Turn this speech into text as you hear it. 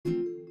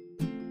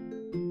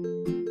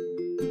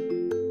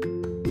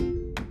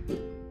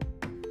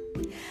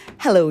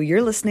Hello,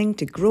 you're listening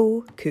to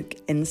Grow, Cook,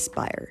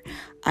 Inspire.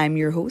 I'm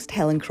your host,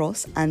 Helen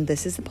Cross, and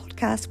this is the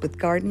podcast with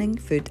gardening,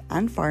 food,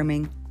 and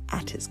farming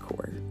at its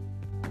core.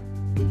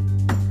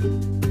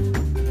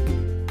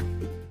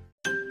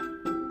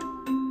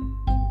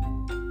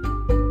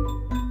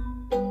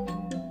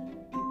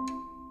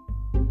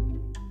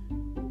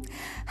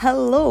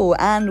 Hello,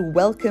 and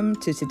welcome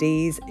to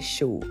today's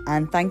show,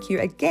 and thank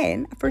you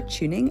again for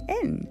tuning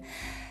in.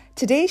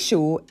 Today's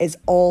show is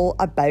all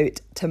about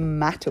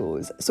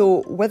tomatoes.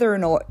 So whether or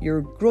not you're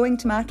growing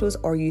tomatoes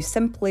or you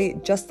simply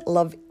just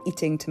love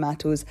eating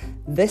tomatoes,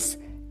 this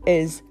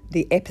is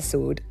the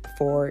episode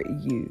for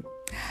you.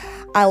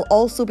 I'll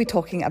also be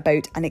talking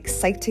about an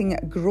exciting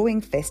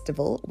growing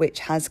festival which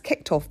has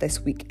kicked off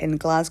this week in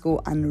Glasgow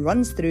and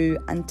runs through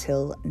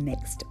until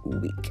next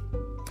week.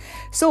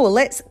 So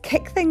let's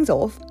kick things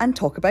off and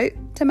talk about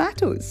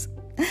tomatoes.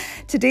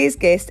 Today's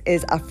guest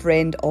is a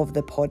friend of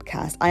the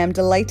podcast. I am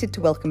delighted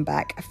to welcome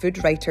back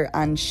food writer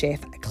and chef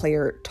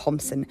Claire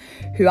Thompson,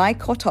 who I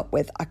caught up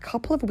with a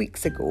couple of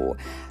weeks ago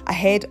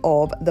ahead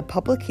of the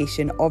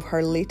publication of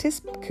her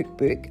latest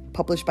cookbook,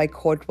 published by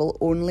Codwell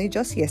only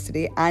just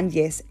yesterday. And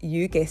yes,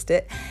 you guessed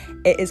it,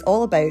 it is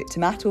all about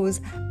tomatoes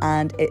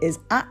and it is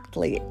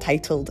aptly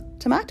titled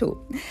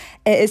Tomato.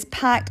 It is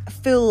packed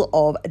full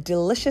of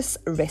delicious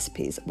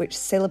recipes which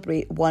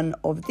celebrate one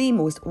of the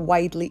most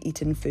widely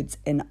eaten foods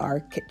in our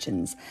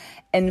kitchens.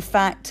 In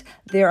fact,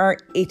 there are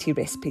 80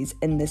 recipes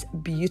in this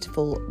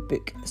beautiful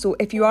book. So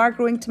if you are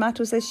growing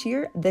tomatoes this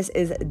year, this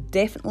is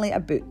definitely a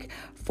book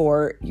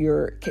for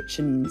your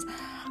kitchens.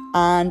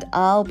 And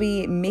I'll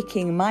be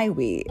making my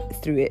way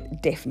through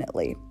it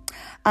definitely.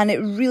 And it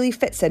really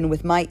fits in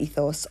with my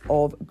ethos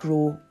of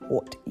grow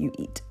what you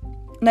eat.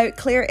 Now,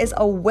 Claire is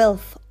a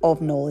wealth of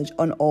knowledge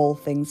on all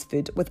things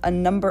food, with a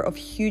number of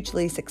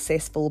hugely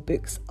successful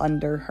books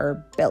under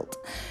her belt.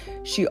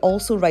 She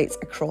also writes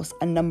across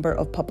a number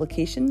of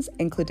publications,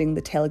 including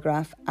The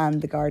Telegraph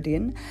and The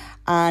Guardian,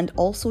 and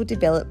also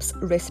develops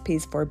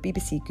recipes for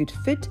BBC Good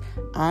Food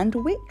and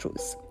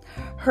Waitrose.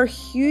 Her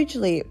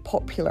hugely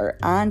popular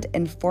and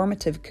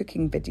informative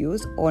cooking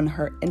videos on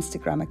her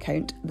Instagram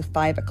account, The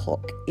 5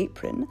 O'Clock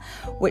Apron,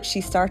 which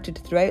she started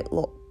throughout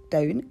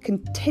lockdown,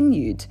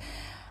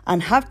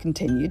 have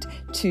continued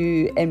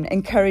to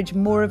encourage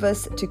more of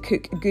us to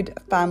cook good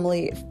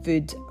family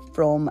food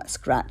from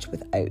scratch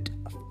without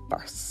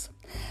fuss.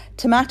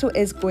 Tomato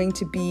is going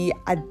to be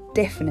a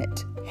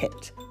definite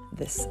hit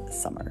this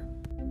summer.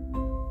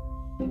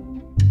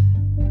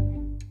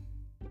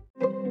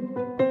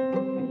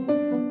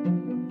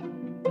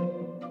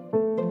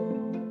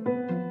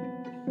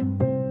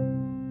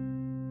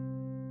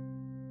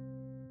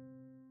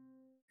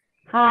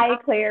 Hi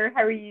Claire,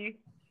 how are you?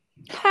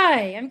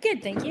 Hi, I'm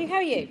good, thank you. How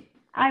are you?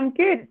 I'm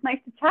good. It's nice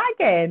to chat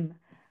again.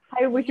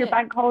 How was your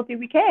bank holiday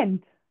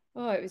weekend?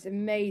 Oh, it was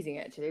amazing,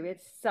 actually. We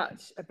had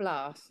such a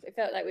blast. It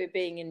felt like we were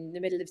being in the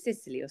middle of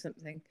Sicily or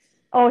something.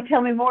 Oh,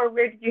 tell me more.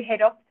 Where did you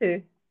head off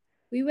to?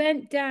 We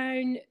went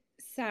down,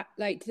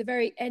 to the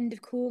very end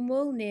of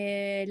Cornwall,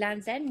 near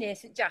Land's End, near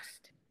St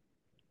Just.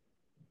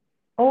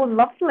 Oh,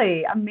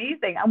 lovely.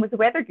 Amazing. And was the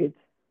weather good?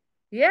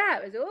 Yeah,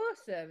 it was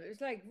awesome. It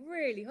was like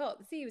really hot.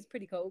 The sea was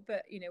pretty cold,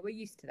 but we're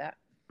used to that.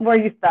 We're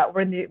used to that.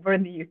 We're in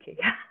the UK.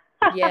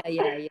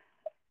 Yeah.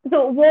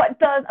 So what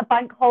does a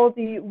bank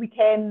holiday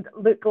weekend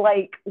look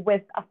like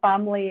with a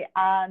family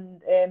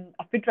and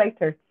a food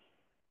writer?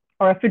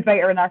 Or a food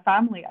writer in our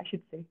family, I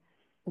should say.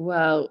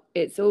 Well,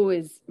 it's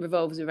always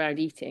revolves around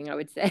eating, I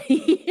would say.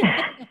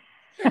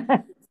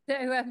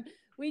 So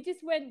we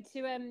just went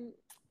to, I'm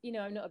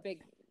not a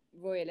big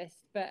royalist,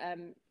 but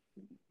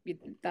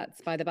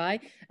that's by the by.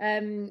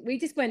 We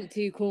just went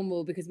to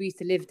Cornwall because we used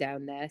to live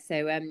down there.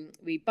 So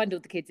we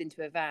bundled the kids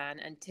into a van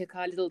and took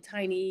our little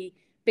tiny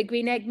Big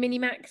Green Egg Mini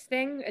Max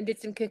thing and did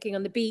some cooking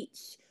on the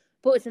beach,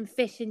 bought some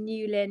fish in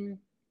Newlyn,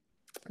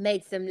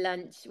 made some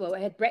lunch. Well, I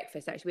had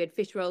breakfast, actually. We had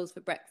fish rolls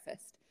for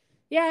breakfast.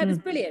 Yeah, it was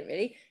brilliant,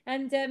 really.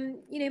 And,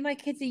 my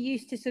kids are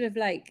used to sort of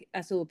like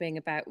us all being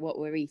about what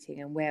we're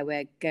eating and where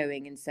we're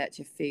going in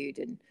search of food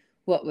and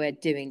what we're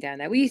doing down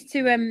there. We used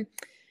to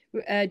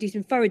do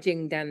some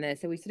foraging down there,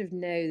 so we sort of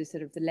know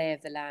the lay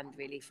of the land,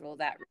 really, for all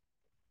that.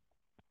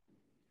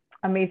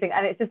 Amazing.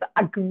 And it's just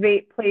a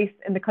great place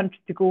in the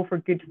country to go for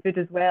good food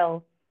as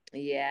well.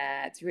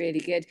 Yeah, it's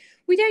really good.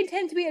 We don't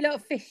tend to eat a lot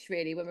of fish,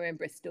 really, when we're in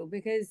Bristol,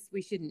 because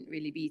we shouldn't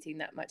really be eating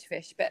that much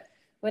fish. But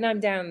when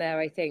I'm down there,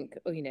 I think,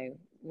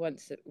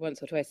 once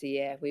or twice a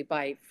year, we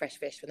buy fresh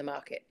fish from the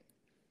market.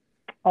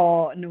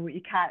 Oh, no,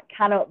 you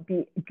cannot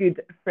beat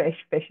good fresh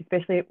fish,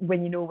 especially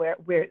when you know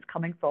where it's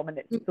coming from and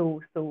it's so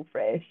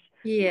fresh.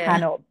 Yeah.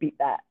 Cannot beat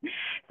that.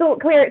 So,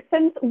 Claire,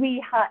 since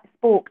we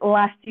spoke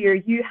last year,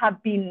 you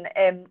have been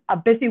a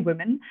busy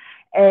woman.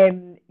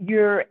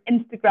 Your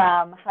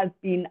Instagram has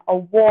been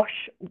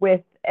awash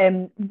with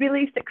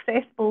really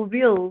successful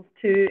reels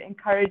to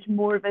encourage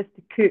more of us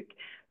to cook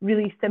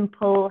really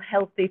simple,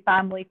 healthy,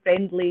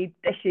 family-friendly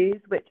dishes,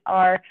 which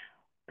are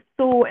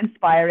so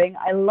inspiring.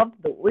 I love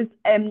those.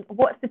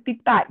 What's the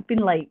feedback been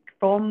like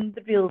from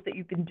the reels that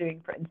you've been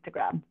doing for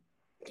Instagram?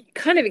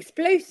 kind of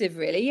explosive,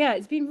 really. Yeah,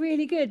 it's been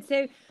really good.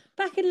 So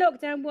back in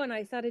lockdown one,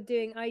 I started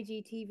doing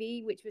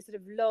IGTV, which was sort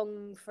of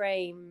long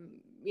frame,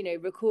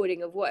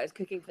 recording of what I was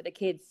cooking for the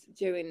kids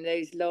during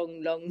those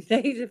long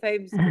days of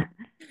homeschool.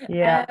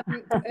 Yeah.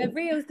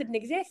 Reels didn't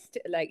exist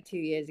like 2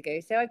 years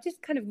ago, so I've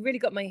just kind of really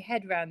got my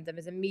head around them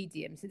as a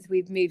medium since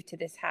we've moved to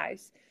this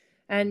house,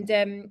 and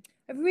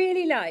I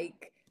really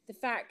like the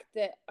fact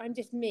that I'm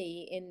just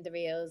me in the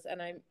reels, and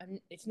I'm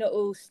it's not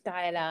all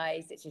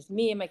stylized. It's just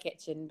me in my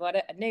kitchen,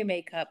 no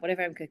makeup,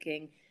 whatever I'm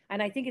cooking,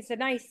 and I think it's a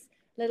nice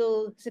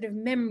little sort of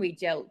memory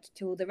jolt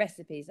to all the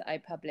recipes that I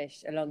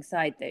publish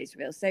alongside those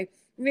reels. So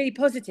really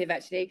positive,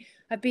 actually.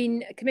 I've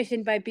been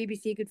commissioned by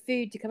BBC Good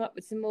Food to come up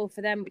with some more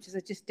for them, which is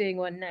just doing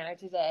one now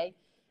today.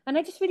 And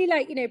I just really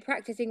like,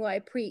 practicing what I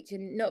preach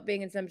and not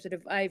being in some sort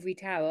of ivory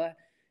tower,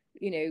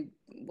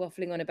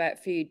 waffling on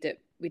about food that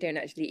we don't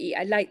actually eat.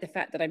 I like the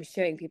fact that I'm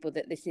showing people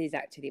that this is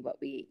actually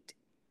what we eat.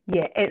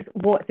 Yeah, it's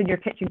what's in your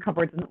kitchen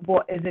cupboards and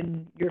what is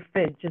in your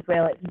fridge as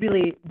well. It's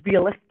really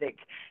realistic,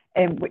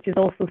 which is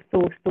also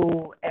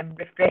so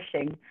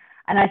refreshing.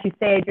 And as you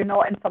said, you're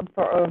not in some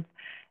sort of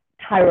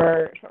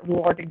tower sort of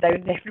lording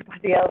down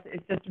everybody else.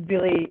 It's just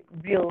really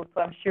real.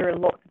 So I'm sure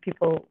lots of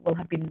people will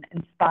have been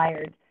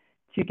inspired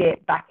to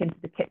get back into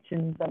the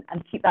kitchens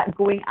and keep that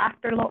going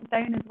after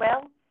lockdown as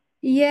well.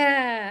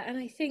 Yeah, and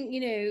I think,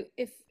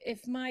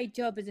 if my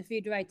job as a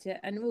food writer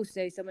and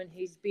also someone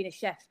who's been a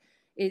chef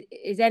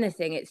is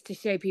anything, it's to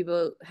show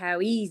people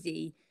how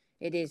easy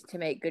it is to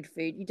make good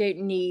food. You don't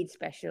need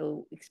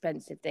special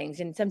expensive things,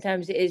 and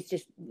sometimes it is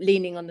just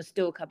leaning on the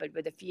store cupboard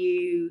with a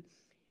few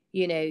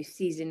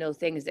seasonal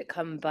things that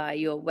come by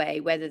your way,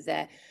 whether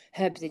they're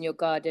herbs in your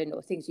garden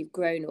or things you've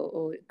grown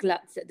or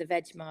gluts at the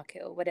veg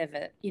market or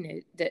whatever,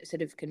 that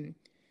sort of can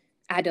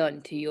add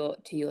on to your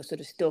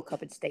sort of store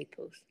cupboard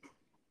staples.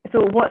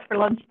 So what's for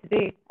lunch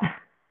today?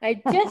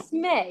 I just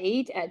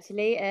made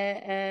actually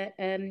a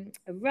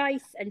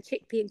rice and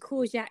chickpea and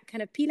courgette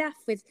kind of pilaf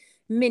with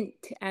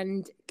mint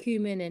and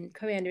cumin and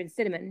coriander and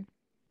cinnamon.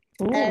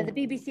 The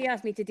BBC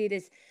asked me to do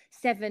this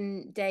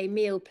 7-day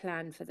meal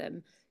plan for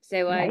them.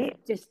 So I've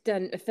just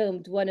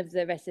filmed one of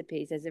the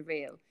recipes as a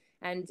reel.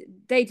 And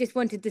they just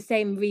wanted the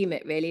same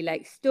remit, really,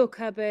 like store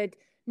cupboard,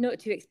 not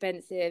too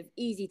expensive,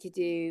 easy to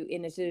do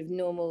in a sort of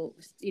normal,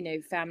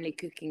 family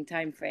cooking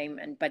time frame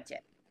and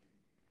budget.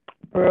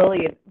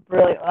 Brilliant.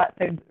 That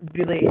sounds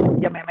really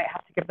yummy. I might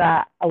have to give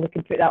that a look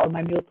and put that on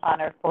my meal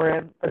planner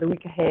for the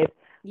week ahead,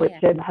 which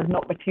has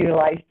not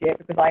materialised yet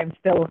because I am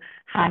still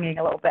hanging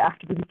a little bit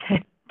after the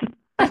weekend.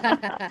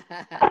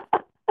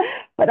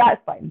 But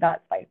that's fine.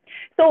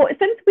 So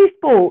since we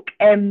spoke,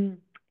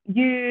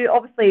 you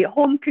obviously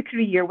Home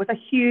Cookery Year was a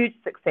huge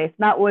success, and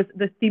that was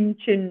the theme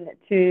tune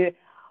to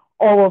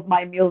all of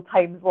my meal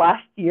times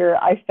last year.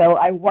 I felt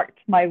I worked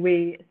my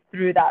way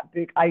through that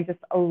book. I just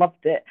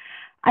loved it.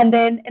 And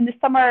then in the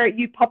summer,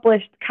 you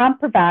published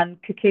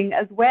Campervan Cooking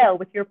as well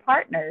with your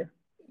partner.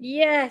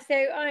 Yeah,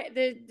 so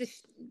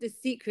the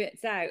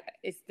secret's out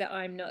is that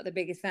I'm not the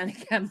biggest fan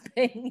of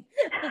camping.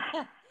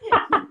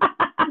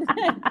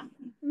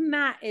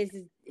 Matt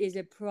is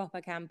a proper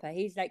camper.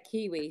 He's like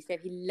Kiwi, so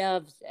he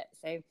loves it.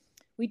 So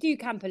we do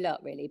camp a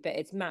lot, really, but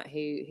it's Matt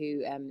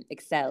who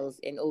excels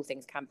in all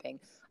things camping.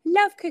 I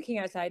love cooking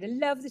outside. I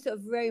love the sort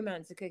of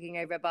romance of cooking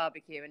over a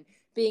barbecue and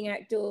being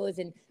outdoors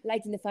and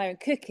lighting the fire and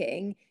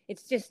cooking.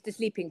 It's just the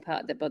sleeping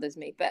part that bothers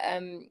me. But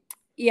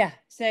yeah,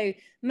 so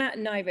Matt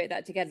and I wrote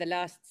that together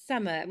last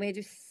summer, and we had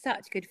just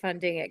such good fun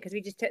doing it because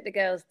we just took the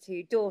girls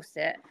to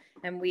Dorset,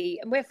 and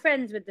we're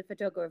friends with the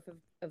photographer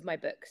of my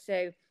book.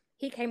 So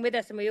he came with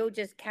us, and we all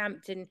just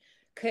camped and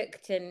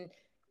cooked. And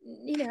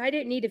I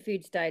don't need a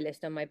food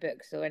stylist on my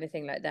books or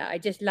anything like that. I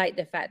just like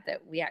the fact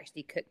that we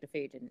actually cook the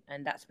food,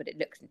 and that's what it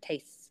looks and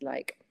tastes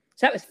like.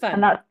 So that was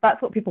fun. And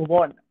that's what people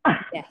want.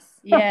 Yes.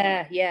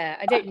 Yeah.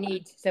 I don't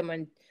need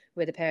someone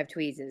with a pair of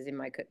tweezers in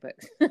my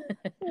cookbooks.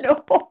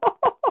 No.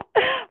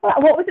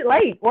 What was it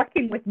like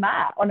working with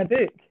Matt on a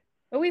book?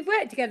 Well, we've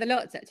worked together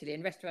lots actually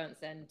in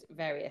restaurants and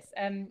various.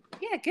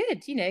 Yeah,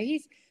 good.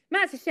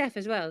 Matt's a chef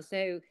as well,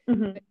 so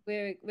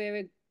we're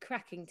a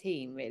cracking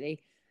team, really.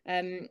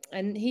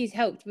 And he's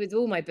helped with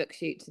all my book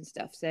shoots and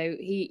stuff. So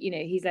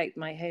he's like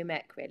my home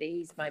ec, really.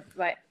 He's my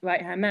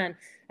right hand man.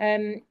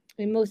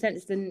 In more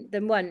sense than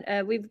one.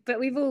 We've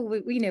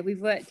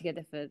worked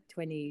together for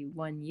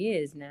 21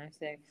 years now,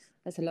 so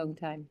that's a long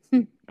time.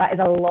 That is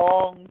a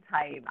long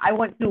time. I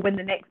want to know when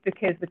the next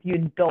book is with you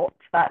and Dot.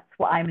 That's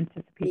what I'm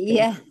anticipating.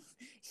 Yes,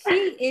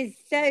 she is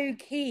so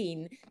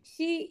keen.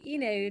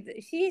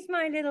 She's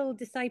my little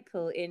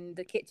disciple in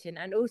the kitchen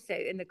and also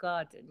in the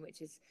garden, which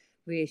is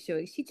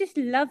reassuring. She just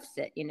loves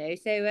it,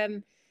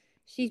 So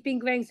she's been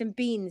growing some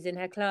beans in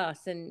her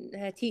class, and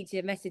her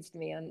teacher messaged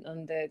me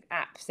on the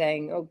app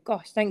saying, "Oh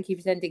gosh, thank you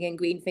for sending in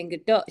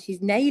green-fingered Dot.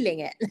 She's nailing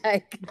it."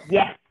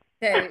 Yes.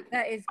 So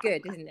that is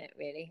good, isn't it?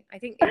 Really, I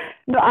think.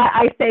 No,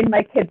 I send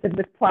my kids in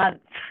with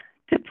plants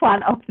to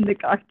plant up in the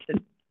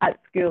garden at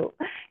school.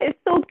 It's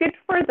so good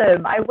for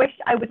them. I wish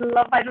I would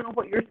love. I don't know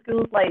what your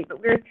school's like,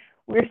 but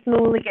we're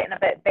slowly getting a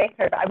bit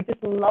better, but I would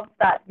just love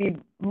that to be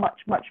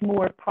much, much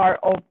more part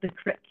of the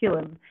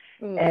curriculum.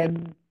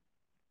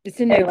 It's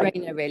a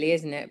no-brainer, really,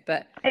 isn't it?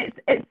 But it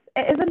is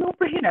a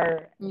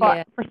no-brainer.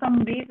 But for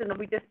some reason,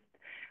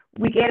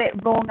 we get it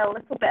wrong a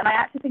little bit, and I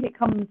actually think it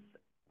comes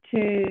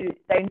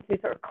down to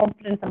sort of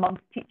confidence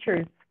amongst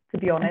teachers, to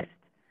be honest,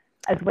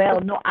 as well,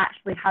 not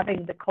actually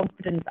having the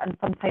confidence and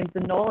sometimes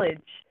the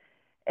knowledge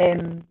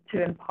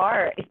to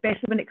impart,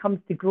 especially when it comes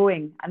to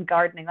growing and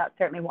gardening. That's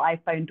certainly what I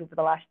found over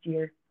the last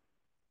year.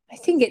 I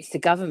think it's the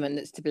government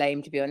that's to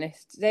blame, to be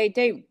honest. They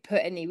don't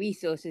put any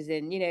resources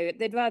in.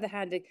 They'd rather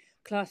hand a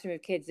classroom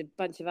of kids a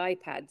bunch of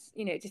iPads,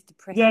 just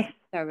depressing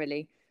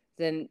thoroughly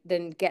than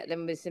get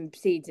them with some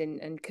seeds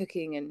and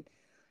cooking and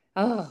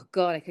oh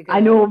God, I could go.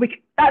 I know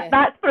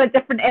that's for a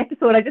different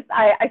episode.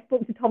 I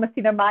spoke to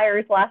Thomasina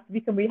Myers last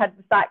week and we had the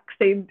exact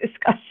same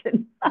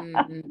discussion.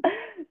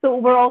 So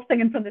we're all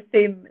singing from the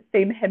same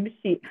hymn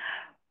sheet.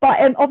 But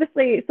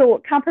obviously, so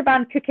camper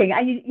van cooking,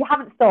 and you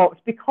haven't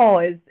stopped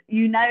because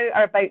you now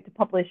are about to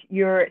publish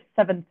your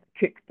 7th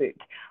cookbook,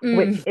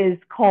 which is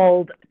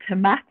called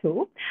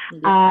Tomato,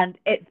 and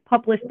it's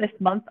published this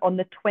month on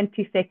the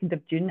 22nd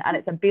of June, and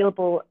it's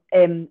available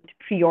to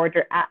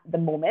pre-order at the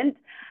moment.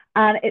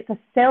 And it's a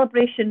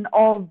celebration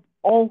of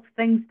all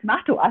things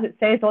tomato, as it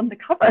says on the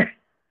cover.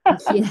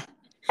 Yeah,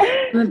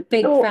 I'm a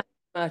big fan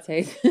of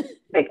tomatoes.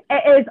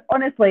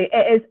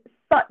 It is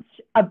such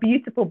a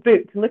beautiful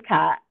book to look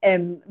at.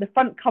 The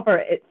front cover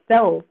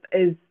itself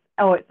it's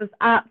just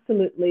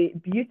absolutely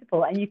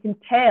beautiful, and you can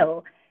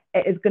tell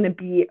it is going to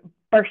be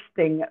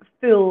bursting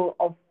full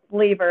of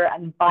flavour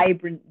and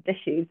vibrant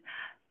dishes.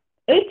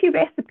 80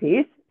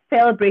 recipes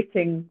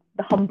celebrating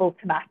the humble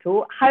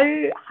tomato. How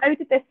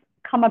did this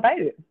come about?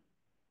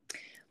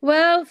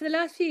 Well, for the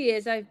last few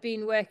years, I've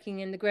been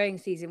working in the growing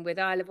season with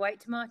Isle of Wight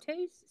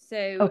tomatoes.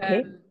 So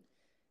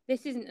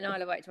this isn't an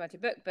Isle of Wight tomato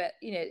book, but,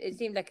 it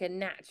seemed like a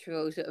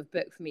natural sort of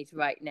book for me to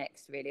write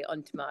next, really,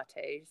 on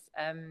tomatoes.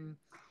 And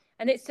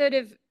it sort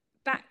of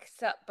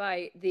backs up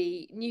by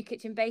the New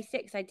Kitchen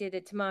Basics. I did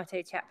a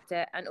tomato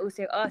chapter, and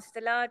also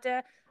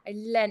Arstellada. I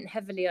lent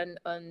heavily on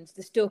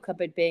the store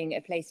cupboard being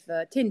a place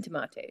for tin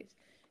tomatoes.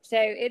 So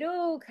it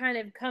all kind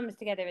of comes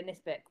together in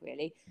this book,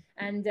 really.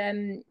 And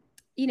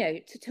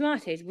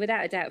tomatoes,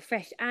 without a doubt,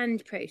 fresh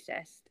and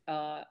processed,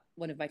 are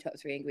one of my top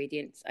 3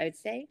 ingredients, I would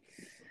say.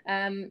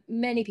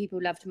 Many people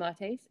love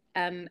tomatoes,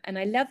 and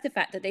I love the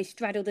fact that they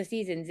straddle the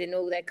seasons in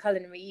all their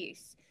culinary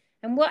use.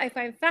 And what I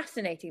find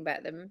fascinating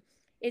about them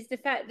is the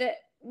fact that,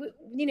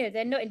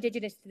 they're not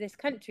indigenous to this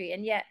country,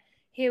 and yet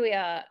here we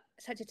are,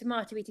 such a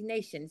tomato-eating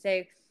nation. So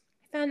I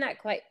found that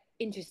quite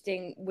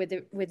interesting with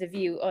a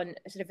view on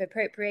sort of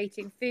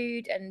appropriating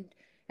food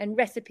and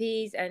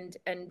recipes and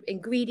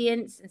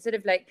ingredients, and sort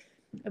of like,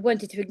 I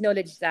wanted to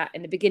acknowledge that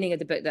in the beginning of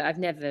the book, that I've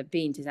never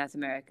been to South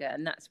America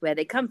and that's where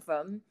they come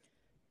from.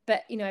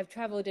 But, I've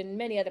travelled in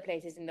many other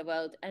places in the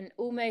world, and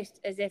almost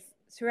as if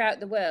throughout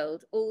the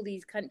world, all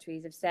these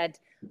countries have said,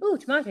 oh,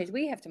 tomatoes,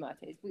 we have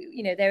tomatoes.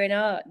 They're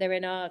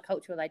in our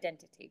cultural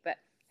identity. But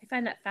I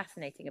find that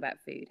fascinating about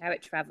food, how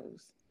it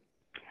travels.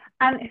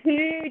 And who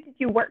did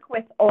you work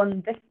with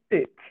on this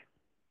book?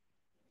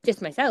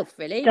 Just myself,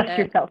 really. Just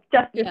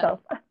yourself.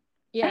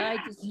 Yeah,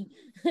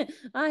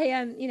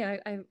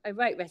 I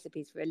write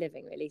recipes for a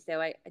living, really.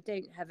 So I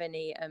don't have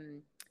any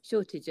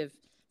shortage of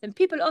them.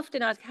 People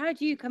often ask, how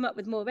do you come up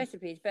with more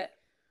recipes? But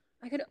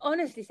I can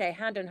honestly say,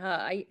 hand on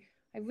heart, I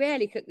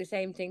rarely cook the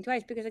same thing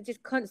twice, because I'm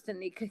just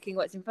constantly cooking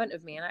what's in front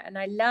of me. And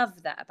I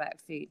love that about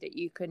food, that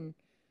you can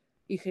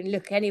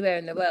look anywhere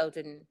in the world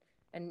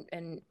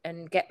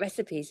and get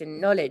recipes and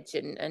knowledge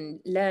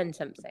and learn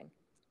something.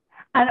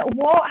 And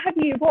what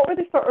were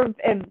the sort of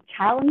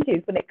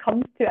challenges when it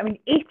comes to,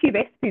 80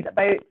 recipes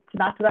about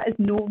tomato, that is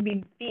no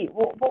mean feat.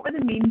 What were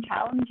the main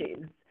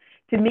challenges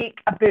to make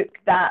a book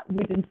that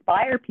would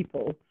inspire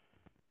people?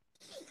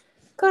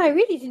 God, I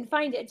really didn't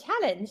find it a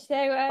challenge. So.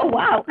 Oh,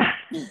 wow.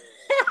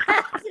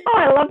 Oh,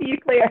 I love you,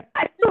 Claire.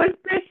 I'm so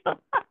inspirational.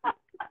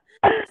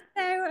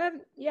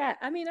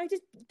 I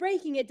just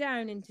breaking it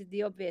down into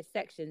the obvious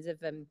sections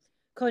of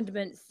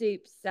condiments,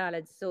 soups,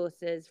 salads,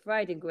 sauces,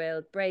 fried and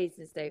grilled, braised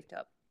and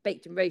stovetop,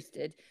 baked and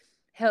roasted,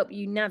 help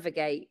you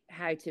navigate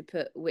how to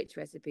put which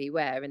recipe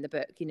where in the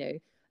book,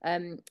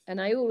 and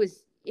I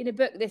always, in a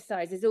book this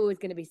size, there's always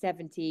going to be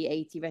 70,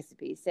 80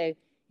 recipes. So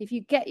if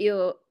you get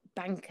your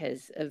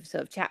bankers of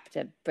sort of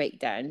chapter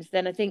breakdowns,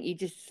 then I think you're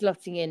just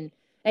slotting in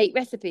 8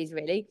 recipes,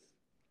 really.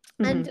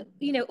 And,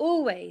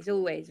 always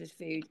with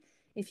food,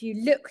 if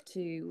you look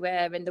to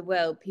where in the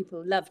world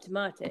people love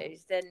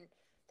tomatoes,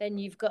 then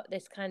you've got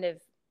this kind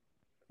of,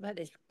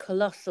 this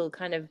colossal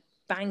kind of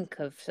bank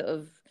of sort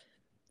of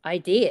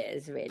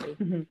ideas,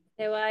 really.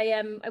 So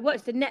I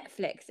watched a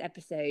Netflix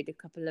episode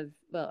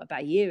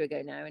about a year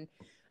ago now, and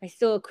I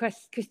saw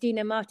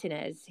Christina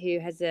Martinez,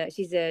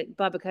 she's a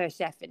barbacoa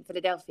chef in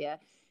Philadelphia.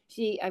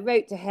 I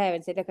wrote to her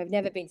and said, look, I've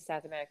never been to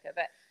South America,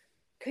 but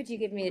could you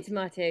give me a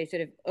tomato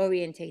sort of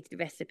orientated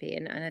recipe?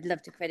 And I'd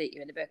love to credit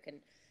you in the book. And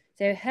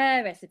So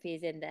her recipe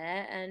is in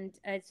there, and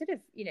I sort of,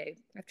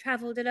 I've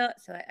travelled a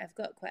lot, so I've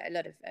got quite a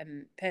lot of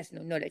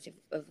personal knowledge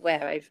of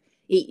where I've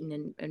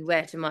eaten and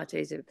where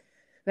tomatoes are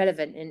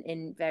relevant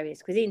in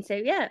various cuisines. So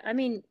yeah, I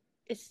mean,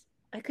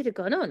 I could have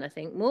gone on, I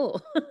think,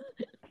 more.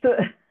 So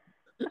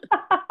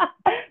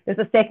there's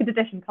a second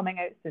edition coming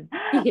out soon.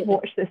 Yeah.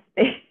 Watch this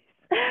space.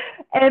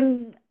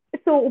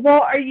 So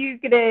what are you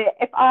gonna,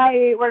 if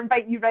I were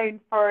inviting you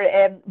round for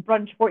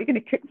brunch, what are you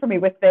gonna cook for me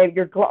with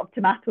your glut of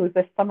tomatoes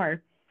this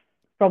summer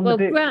from the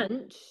book?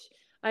 Brunch,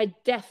 I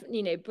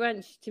definitely,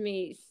 brunch to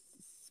me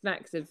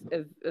smacks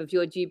of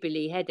your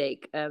Jubilee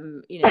headache.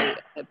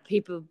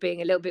 People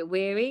being a little bit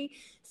weary.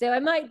 So I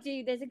might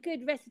there's a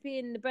good recipe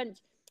in the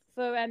brunch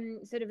for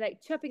sort of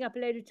like chopping up a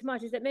load of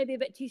tomatoes that may be a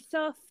bit too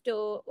soft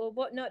or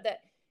whatnot,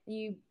 that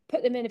you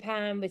put them in a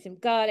pan with some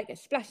garlic, a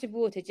splash of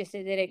water just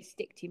so they don't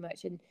stick too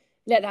much, and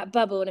let that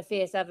bubble in a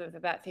fierce oven for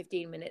about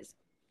 15 minutes.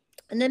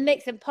 And then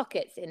make some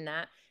pockets in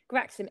that,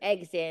 crack some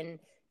eggs in,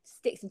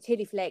 stick some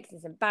chili flakes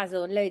and some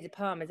basil and loads of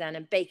parmesan,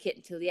 and bake it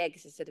until the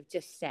eggs are sort of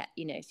just set,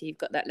 so you've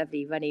got that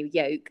lovely runny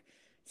yolk.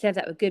 Serve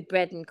that with good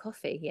bread and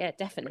coffee. Yeah,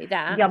 definitely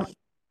that. Yum.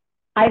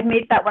 I've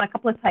made that one a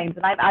couple of times,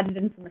 and I've added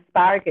in some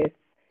asparagus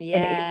in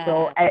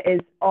April.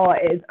 It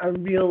is a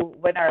real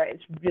winner.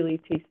 It's really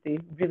tasty,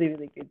 really,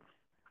 really good.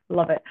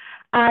 Love it.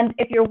 And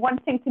if you're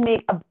wanting to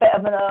make a bit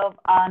of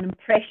an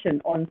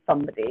impression on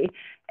somebody,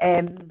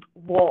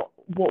 what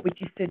would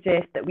you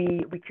suggest that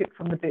we cook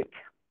from the book?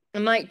 I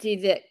might do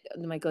the,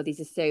 oh my God,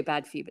 these are so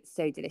bad for you, but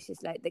so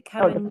delicious. Like the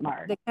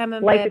camembert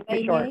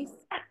beignets.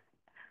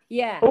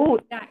 Yeah,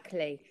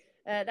 exactly.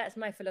 That's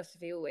my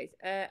philosophy always.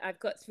 I've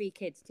got 3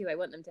 kids too. I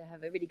want them to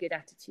have a really good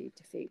attitude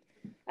to food.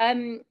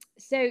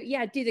 So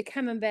yeah, do the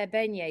camembert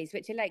beignets,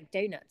 which are like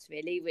donuts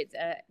really, with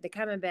the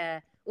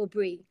camembert or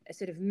brie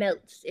sort of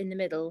melts in the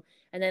middle,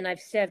 and then I've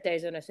served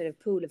those on a sort of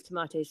pool of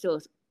tomato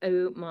sauce.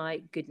 Oh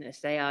my goodness,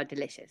 they are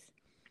delicious.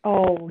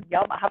 Oh,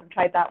 yum! I haven't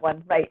tried that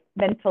one. Right,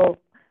 mental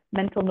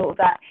note of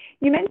that.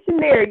 You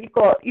mentioned there you've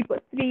got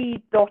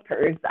 3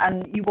 daughters,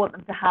 and you want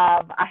them to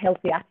have a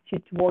healthy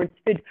attitude towards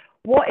food.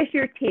 What is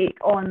your take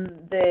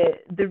on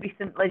the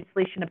recent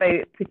legislation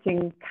about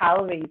putting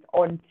calories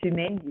onto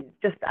menus?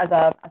 Just as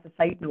a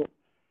side note.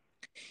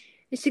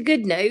 It's a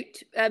good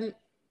note.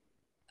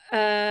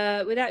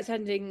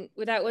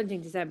 Without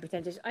wanting to sound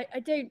pretentious, I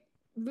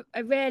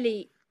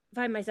rarely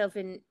find myself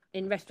in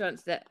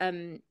restaurants that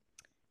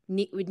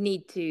would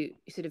need to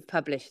sort of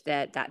publish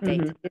that data.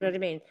 Mm-hmm. You know what I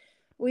mean?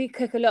 We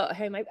cook a lot at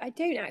home. I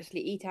don't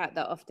actually eat out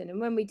that often,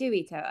 and when we do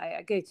eat out,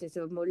 I go to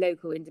sort of more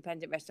local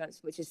independent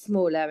restaurants, which are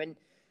smaller and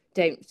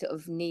don't sort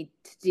of need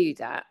to do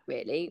that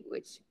really,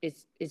 which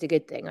is a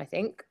good thing, I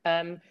think.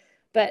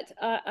 But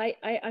I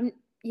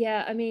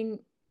mean,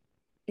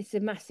 it's a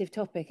massive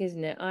topic,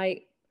 isn't it?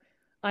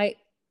 I've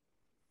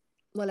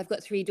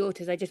got 3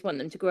 daughters. I just want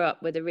them to grow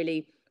up with a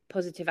really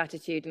positive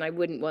attitude, and I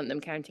wouldn't want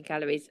them counting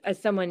calories.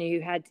 As someone who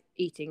had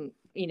eating,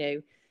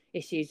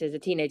 issues as a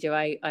teenager,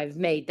 I've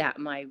made that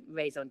my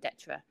raison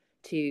d'etre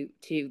to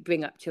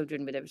bring up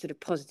children with a sort of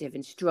positive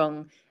and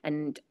strong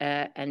and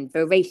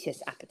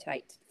voracious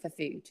appetite for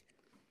food.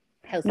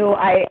 Healthy. No,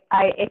 I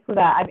echo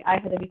that. I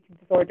had an eating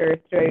disorder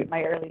throughout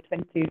my early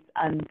 20s,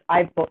 and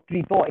I've got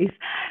 3 boys.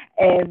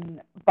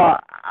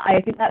 But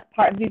I think that's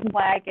part of the reason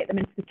why I get them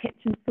into the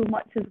kitchen so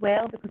much as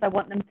well, because I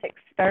want them to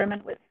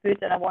experiment with food,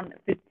 and I want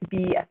food to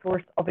be a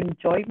source of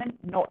enjoyment,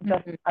 not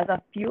just as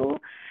a fuel.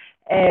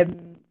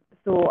 And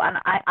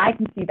I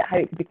can see that how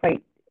it could be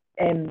quite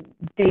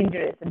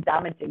dangerous and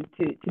damaging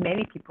to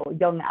many people,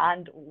 young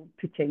and old,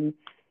 putting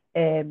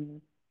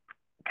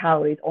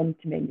calories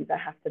onto menus. I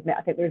have to admit,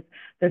 I think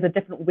there's a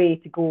different way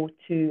to go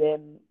to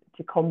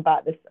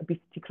combat this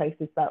obesity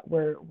crisis that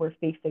we're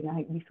facing. I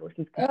think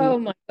resources. Oh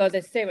my God,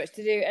 there's so much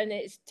to do, and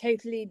it's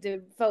totally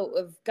the fault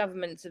of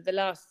governments of the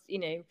last,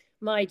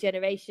 my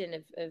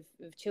generation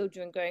of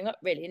children growing up.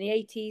 Really, in the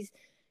 80s,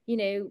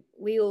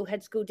 we all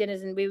had school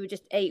dinners and we would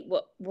just ate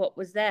what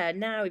was there.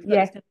 Now we've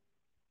got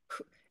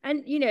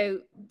and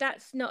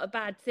that's not a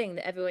bad thing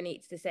that everyone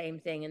eats the same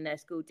thing in their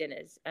school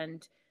dinners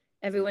and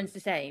everyone's the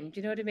same. Do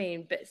you know what I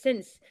mean? But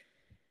since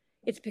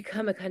it's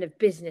become a kind of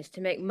business to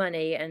make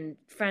money and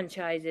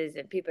franchises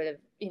and people have,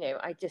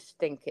 I just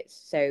think it's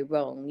so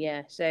wrong.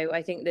 Yeah. So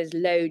I think there's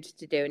loads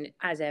to do. And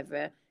as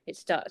ever, it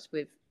starts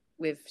with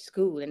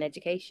school and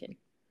education.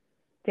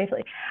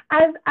 Definitely.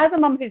 As a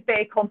mum who's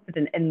very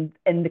confident in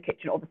the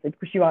kitchen, obviously,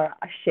 because you are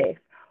a chef,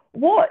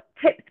 what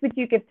tips would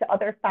you give to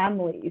other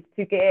families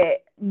to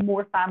get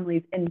more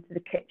families into the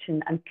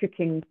kitchen and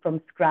cooking from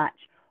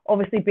scratch?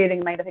 Obviously, bearing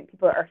in mind, I think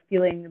people are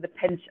feeling the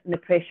pinch and the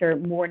pressure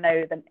more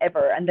now than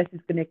ever, and this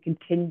is going to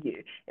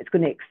continue. It's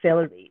going to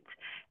accelerate.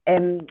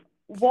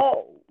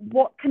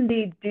 What can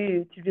they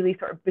do to really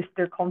sort of boost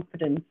their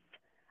confidence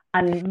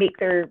and make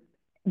their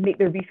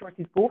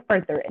resources go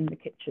further in the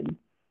kitchen?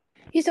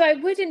 Yeah, so I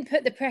wouldn't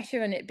put the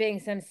pressure on it being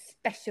some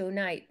special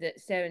night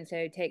that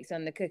so-and-so takes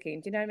on the cooking.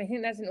 Do you know what I mean? I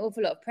think that's an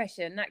awful lot of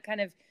pressure, and that kind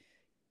of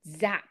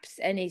zaps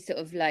any sort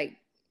of like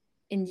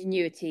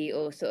ingenuity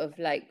or sort of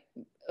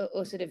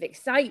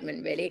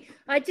excitement, really.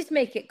 I just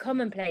make it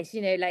commonplace,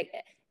 like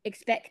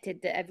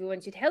expected that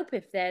everyone should help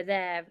if they're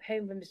there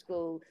home from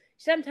school.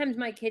 Sometimes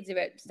my kids are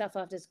at stuff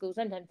after school,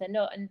 sometimes they're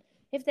not. And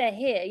if they're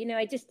here,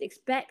 I just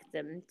expect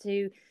them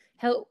to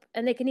help,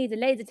 and they can either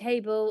lay the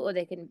table or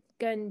they can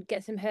go and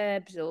get some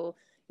herbs or,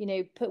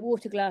 put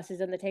water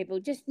glasses on the table.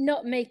 Just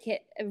not make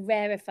it a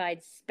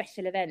rarefied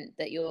special event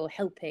that you're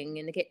helping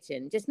in the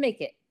kitchen. Just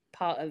make it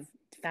part of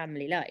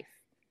family life.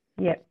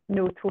 Yeah,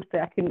 no, totally.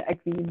 I couldn't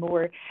agree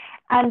more.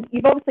 And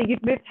you've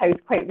moved house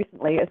quite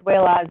recently, as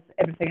well as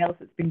everything else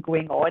that's been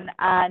going on.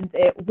 And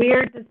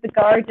where does the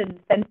garden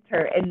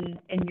centre in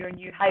your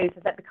new house?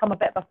 Has it become a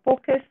bit of a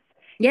focus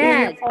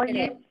area for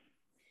you?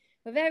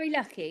 We're very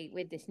lucky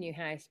with this new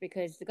house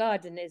because the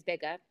garden is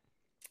bigger,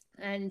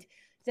 and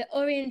the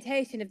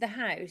orientation of the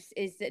house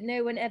is that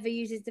no one ever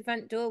uses the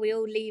front door. We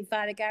all leave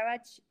via the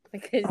garage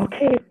because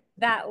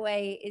that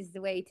way is the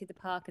way to the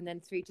park and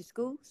then through to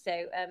school.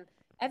 So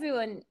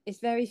everyone, it's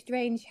a very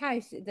strange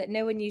house that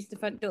no one uses the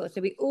front door. So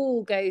we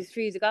all go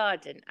through the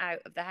garden out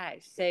of the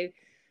house. So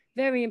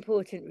very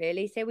important,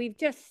 really. So we've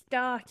just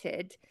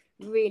started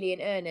really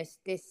in earnest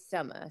this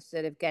summer,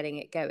 sort of getting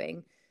it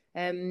going.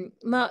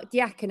 Mark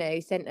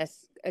Diacono sent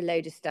us a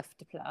load of stuff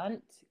to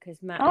plant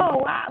because Matt. Oh,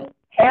 wow.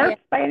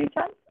 Herbs by any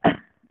chance?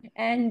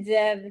 And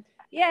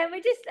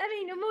we're just,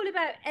 I'm all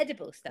about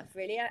edible stuff,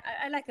 really.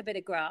 I like a bit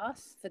of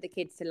grass for the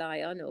kids to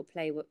lie on or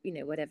play,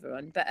 whatever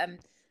on. But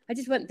I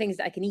just want things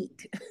that I can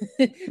eat.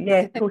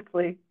 Yeah,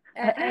 totally.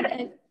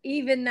 And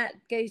even that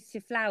goes to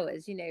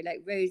flowers,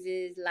 like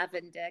roses,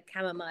 lavender,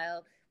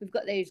 chamomile. We've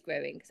got those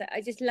growing. So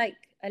I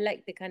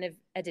like the kind of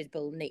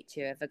edible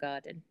nature of a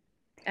garden.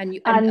 And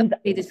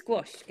the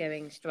squash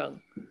going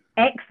strong.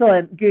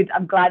 Excellent, good.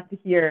 I'm glad to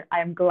hear.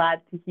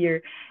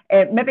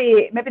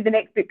 Maybe the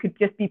next book could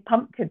just be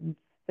pumpkins.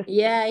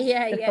 Yeah.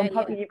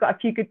 You've got a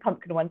few good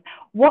pumpkin ones.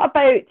 What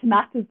about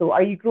tomatoes, though?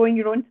 Are you growing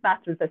your own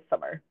tomatoes this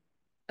summer?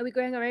 Are we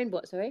growing our own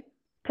what? Sorry.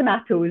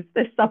 Tomatoes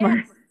this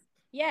summer.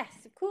 Yes,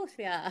 of course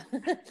we are.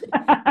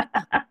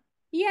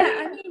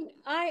 Yeah,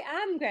 I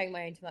am growing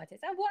my own tomatoes.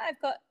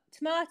 I've got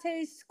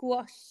tomatoes,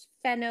 squash,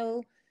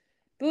 fennel,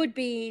 broad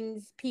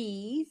beans,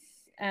 peas.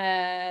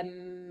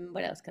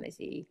 What else can I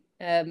see?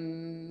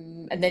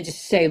 And then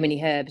just so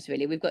many herbs,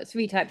 really. We've got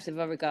 3 types of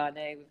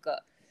oregano. We've got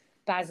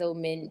basil,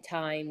 mint,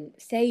 thyme,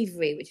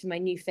 savory, which is my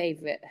new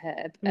favourite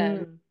herb.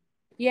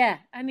 Yeah,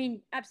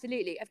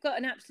 absolutely. I've got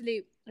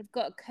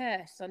a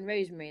curse on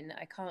rosemary in that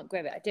I can't grow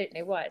it. I don't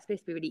know why. It's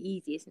supposed to be really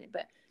easy, isn't it?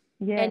 But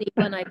any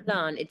one I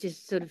plant, it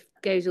just sort of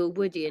goes all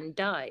woody and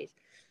dies.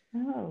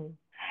 Oh.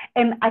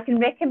 I can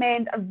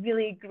recommend a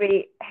really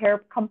great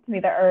herb company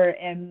that are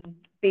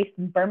based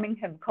in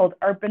Birmingham called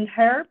Urban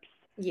Herbs.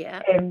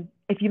 Yeah.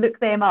 If you look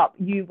them up,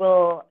 you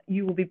will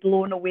be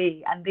blown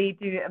away. And they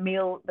do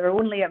they're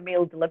only a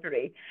mail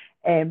delivery,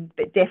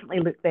 but definitely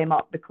look them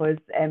up because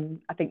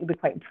I think you'll be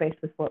quite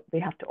impressed with what they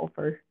have to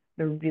offer.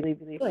 They're really,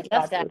 really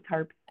fabulous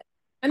herbs.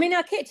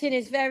 Our kitchen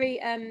is very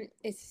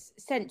it's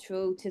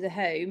central to the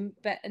home,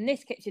 and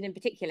this kitchen in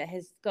particular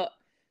has got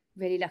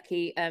really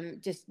lucky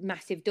just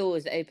massive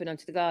doors that open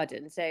onto the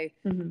garden. So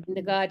in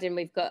the garden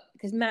we've got,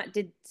 because Matt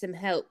did some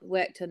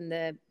worked on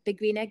the Big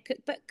Green Egg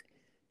cookbook.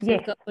 So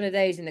we've got one of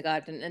those in the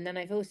garden, and then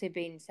I've also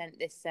been sent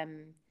this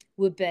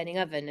wood burning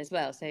oven as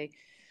well. So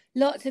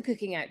lots of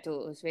cooking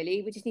outdoors,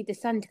 really. We just need the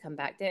sun to come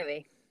back, don't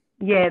we?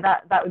 Yeah,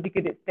 that would be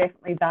good. It's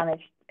definitely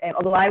vanished.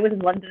 Although I was in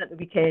London at the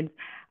weekend,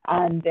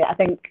 and I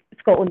think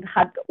Scotland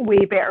had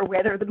way better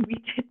weather than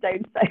we did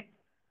down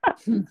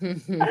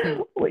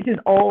south, which is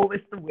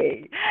always the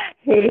way.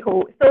 Hey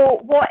ho.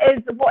 So what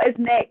is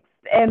next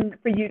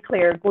for you,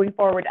 Claire, going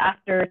forward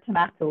after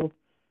tomatoes?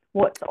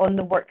 What's on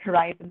the work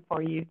horizon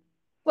for you?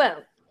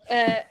 Well,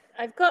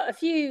 I've got a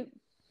few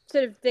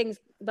sort of things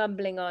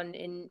bumbling on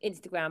in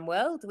Instagram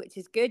world, which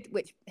is good,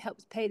 which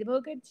helps pay the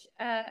mortgage.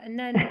 And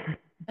then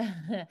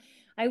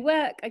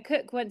I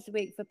cook once a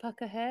week for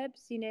Pucker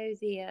Herbs,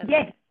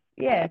 Yes,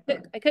 yeah.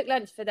 I cook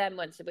lunch for them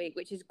once a week,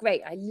 which is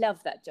great. I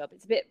love that job.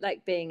 It's a bit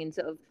like being in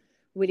sort of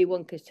Willy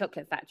Wonka's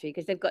chocolate factory,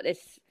 because they've got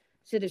this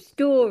sort of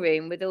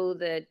storeroom with all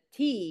the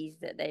teas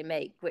that they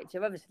make, which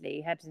are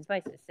obviously herbs and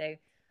spices. So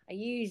I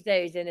use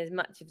those in as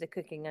much of the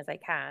cooking as I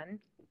can.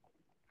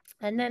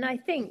 And then I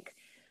think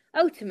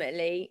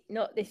ultimately,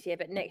 not this year,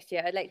 but next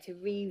year, I'd like to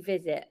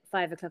revisit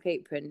 5 O'Clock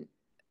Apron,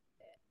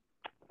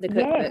 the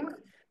cookbook,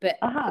 but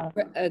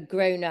a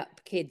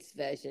grown-up kids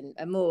version,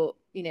 a more,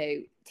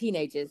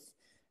 teenagers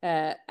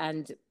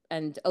and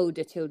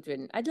older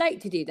children. I'd like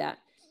to do that.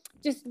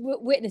 Just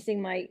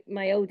witnessing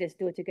my oldest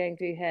daughter going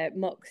through her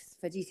mocks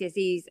for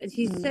GCSEs, and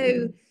she's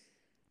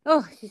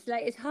she's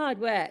like, it's hard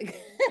work.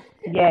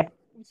 Yeah.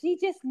 She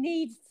just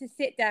needs to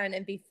sit down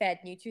and be fed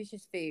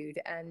nutritious food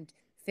and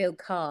feel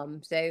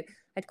calm. So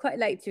I'd quite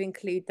like to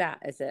include that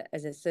as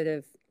a sort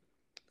of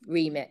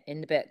remit in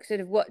the book, sort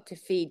of what to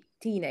feed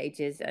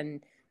teenagers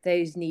and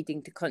those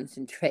needing to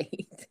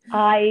concentrate.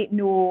 I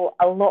know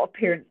a lot of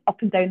parents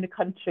up and down the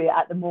country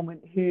at the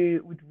moment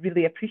who would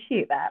really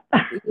appreciate that.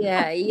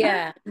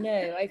 Yeah.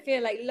 No, I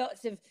feel like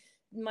lots of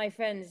my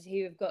friends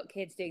who have got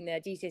kids doing their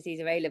GCSEs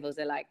or A-levels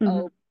are like,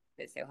 oh,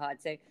 it's so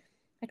hard. So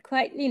I'd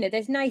quite,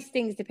 there's nice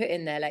things to put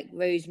in there, like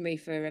rosemary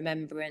for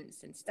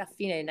remembrance and stuff,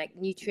 like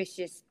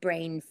nutritious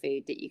brain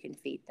food that you can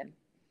feed them.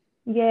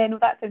 Yeah, no,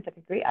 that sounds like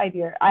a great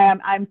idea.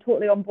 I'm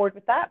totally on board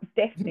with that,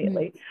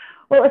 definitely.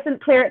 Well, listen,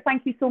 Claire,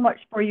 thank you so much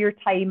for your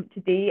time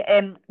today.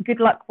 Good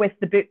luck with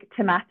the book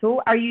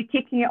Tomato. Are you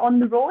taking it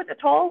on the road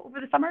at all over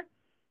the summer?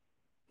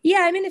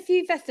 Yeah, I'm in a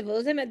few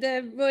festivals. I'm at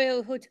the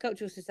Royal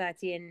Horticultural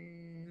Society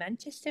in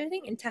Manchester, I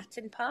think, in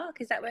Tatton Park.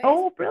 Is that where it is?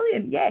 Oh,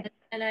 brilliant, yes.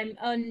 And I'm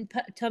on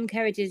Tom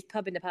Kerridge's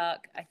Pub in the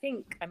Park. I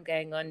think I'm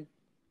going on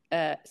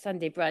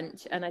Sunday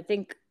brunch, and I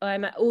think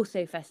I'm at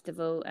Also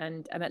Festival,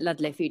 and I'm at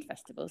Ludlow Food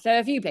Festival. So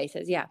a few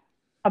places, yeah.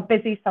 A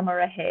busy summer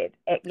ahead.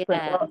 Excellent.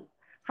 Yeah. Well,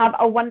 have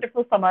a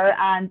wonderful summer,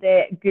 and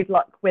good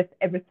luck with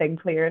everything,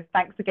 Claire.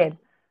 Thanks again.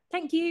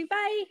 Thank you.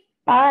 Bye.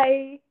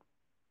 Bye.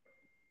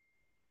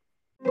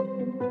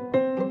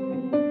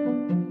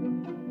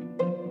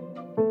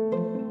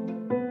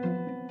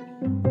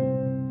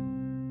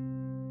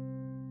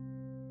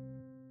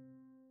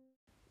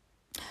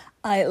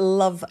 I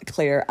love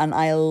Claire and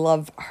I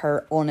love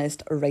her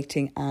honest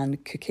writing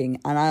and cooking,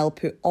 and I'll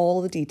put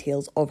all the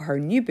details of her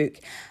new book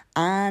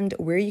and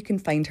where you can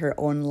find her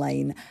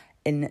online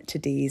in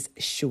today's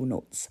show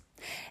notes.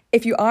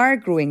 If you are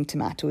growing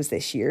tomatoes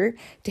this year,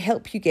 to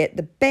help you get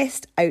the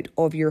best out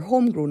of your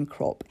homegrown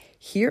crop,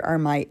 here are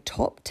my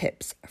top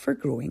tips for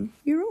growing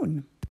your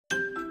own.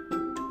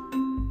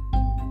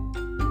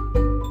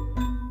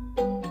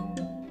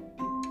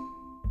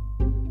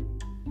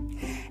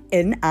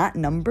 In at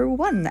number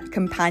 1,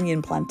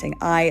 companion planting.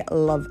 I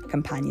love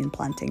companion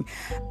planting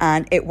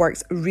and it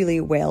works really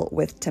well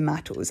with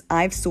tomatoes.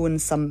 I've sown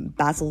some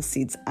basil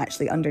seeds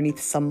actually underneath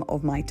some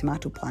of my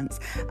tomato plants,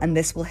 and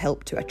this will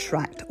help to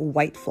attract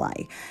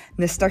whitefly.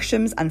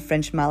 Nasturtiums and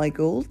French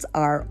marigolds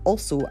are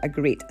also a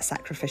great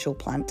sacrificial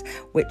plant,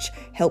 which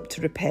help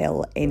to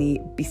repel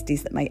any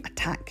beasties that might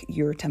attack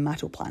your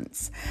tomato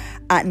plants.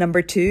 At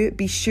number 2,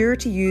 be sure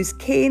to use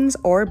canes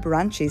or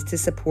branches to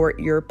support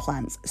your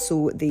plants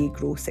so they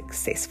grow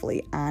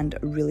successfully and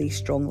really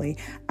strongly,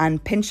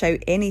 and pinch out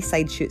any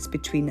side shoots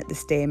between the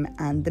stem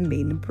and the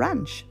main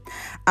branch.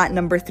 At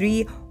number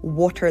 3,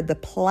 water the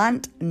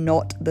plant,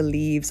 not the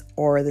leaves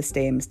or the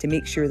stems, to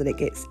make sure that it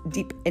gets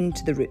deep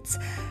into the roots.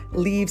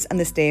 Leaves and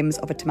the stems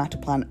of a tomato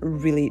plant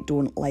really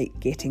don't like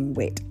getting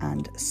wet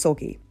and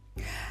soggy.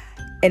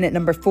 In at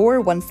number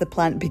 4, once the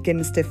plant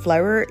begins to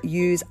flower,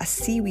 use a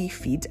seaweed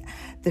feed.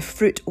 The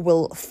fruit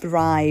will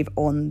thrive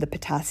on the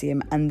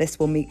potassium, and this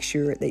will make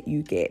sure that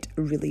you get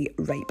really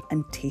ripe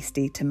and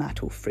tasty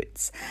tomato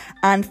fruits.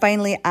 And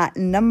finally, at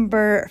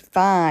number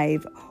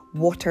 5,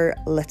 water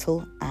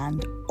little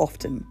and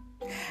often.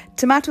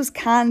 Tomatoes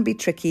can be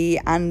tricky,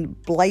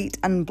 and blight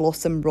and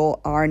blossom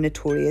rot are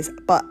notorious,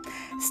 but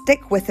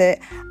stick with it,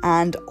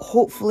 and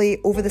hopefully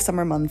over the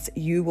summer months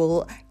you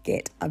will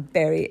get a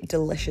very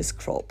delicious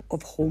crop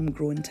of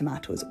homegrown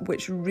tomatoes,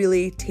 which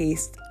really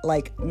taste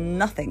like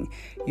nothing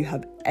you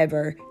have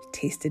ever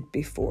tasted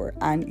before,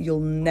 and you'll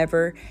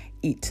never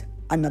eat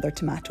another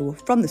tomato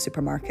from the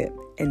supermarket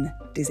in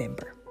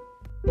December.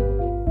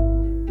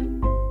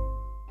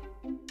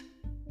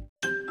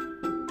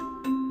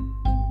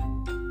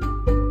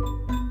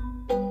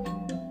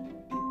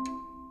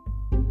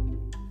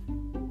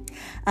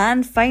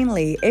 And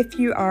finally, if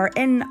you are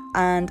in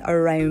and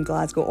around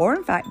Glasgow, or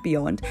in fact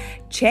beyond,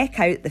 check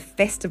out the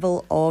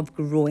Festival of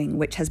Growing,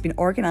 which has been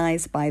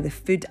organised by the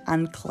Food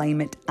and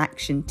Climate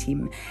Action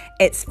Team.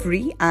 It's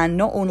free, and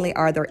not only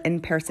are there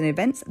in-person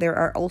events, there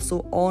are also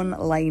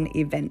online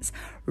events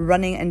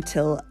running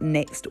until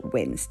next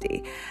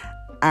Wednesday.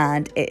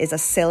 And it is a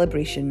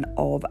celebration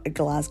of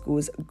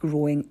Glasgow's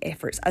growing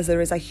efforts, as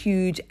there is a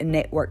huge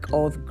network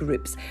of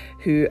groups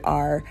who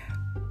are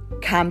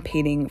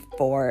campaigning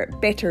for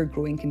better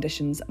growing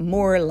conditions,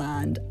 more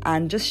land,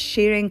 and just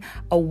sharing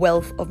a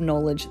wealth of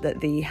knowledge that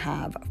they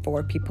have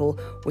for people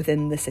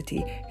within the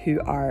city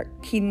who are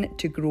keen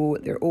to grow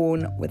their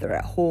own, whether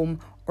at home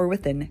or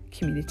within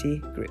community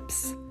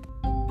groups.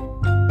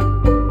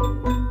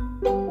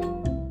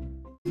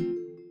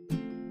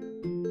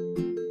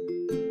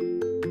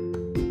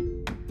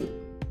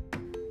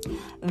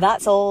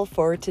 That's all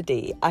for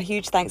today. A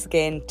huge thanks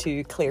again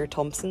to Claire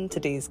Thompson,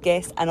 today's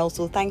guest, and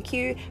also thank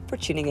you for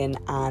tuning in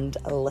and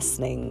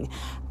listening.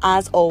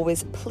 As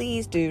always,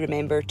 please do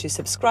remember to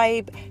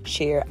subscribe,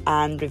 share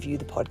and review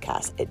the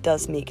podcast. It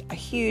does make a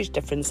huge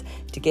difference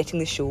to getting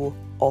the show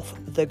off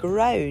the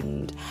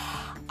ground.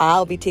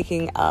 I'll be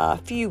taking a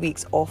few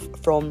weeks off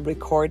from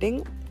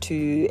recording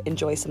to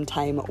enjoy some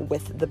time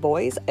with the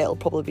boys. It'll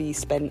probably be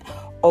spent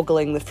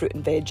ogling the fruit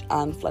and veg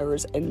and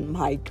flowers in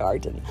my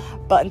garden.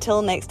 But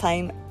until next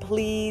time,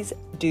 please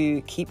do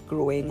keep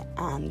growing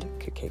and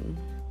cooking.